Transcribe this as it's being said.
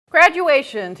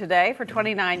Graduation today for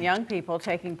 29 young people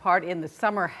taking part in the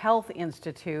Summer Health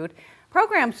Institute.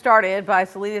 Program started by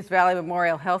Salinas Valley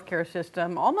Memorial Healthcare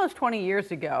System almost 20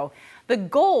 years ago. The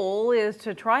goal is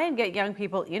to try and get young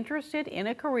people interested in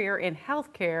a career in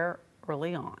healthcare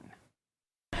early on.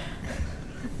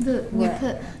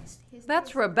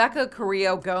 That's Rebecca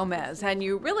Carrillo Gomez, and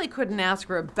you really couldn't ask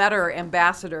for a better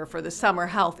ambassador for the Summer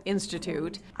Health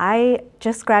Institute. I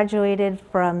just graduated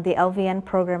from the LVN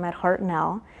program at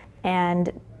Hartnell,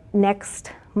 and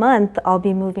next month I'll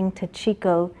be moving to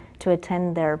Chico to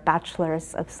attend their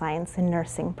Bachelor's of Science in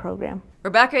Nursing program.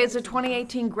 Rebecca is a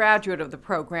 2018 graduate of the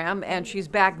program, and she's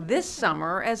back this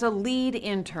summer as a lead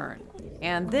intern.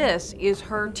 And this is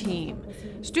her team.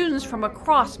 Students from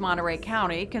across Monterey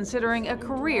County considering a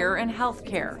career in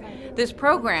healthcare. This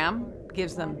program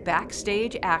gives them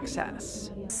backstage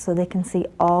access. So they can see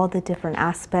all the different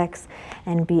aspects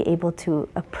and be able to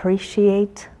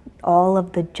appreciate all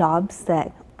of the jobs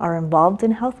that are involved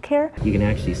in healthcare. You can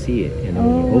actually see it, and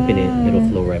when you open it, it'll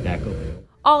flow right back open.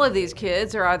 All of these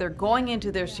kids are either going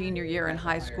into their senior year in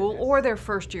high school or their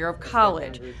first year of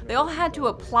college. They all had to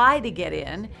apply to get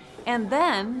in, and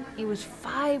then it was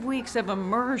 5 weeks of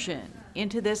immersion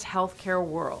into this healthcare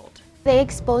world. They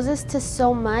expose us to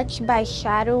so much by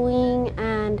shadowing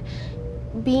and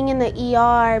being in the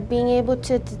ER, being able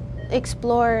to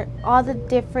explore all the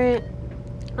different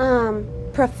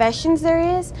professions there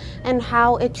is, and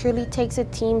how it truly takes a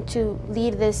team to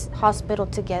lead this hospital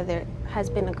together has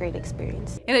been a great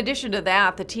experience. In addition to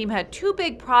that, the team had two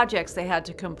big projects they had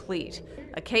to complete.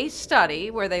 A case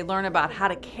study where they learn about how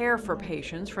to care for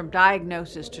patients from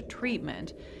diagnosis to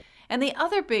treatment. And the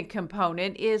other big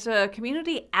component is a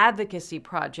community advocacy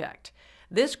project.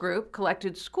 This group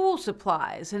collected school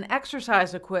supplies and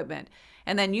exercise equipment,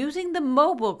 and then using the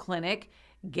mobile clinic,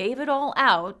 gave it all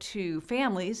out to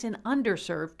families in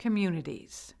underserved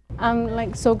communities.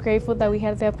 I'm so grateful that we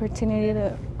had the opportunity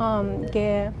to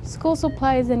get school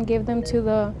supplies and give them to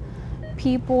the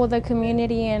people, the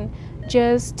community, and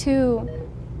just to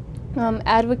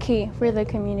advocate for the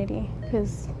community,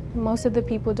 because most of the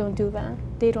people don't do that.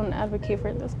 They don't advocate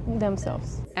for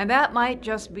themselves. And that might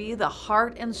just be the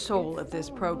heart and soul of this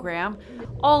program.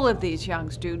 All of these young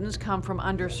students come from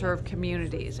underserved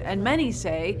communities, and many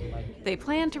say they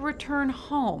plan to return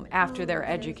home after their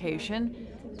education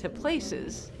to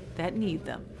places that need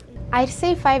them. I'd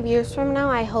say 5 years from now,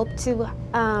 I hope to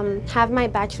have my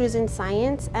bachelor's in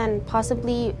science and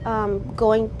possibly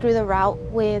going through the route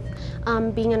with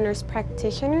being a nurse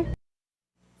practitioner.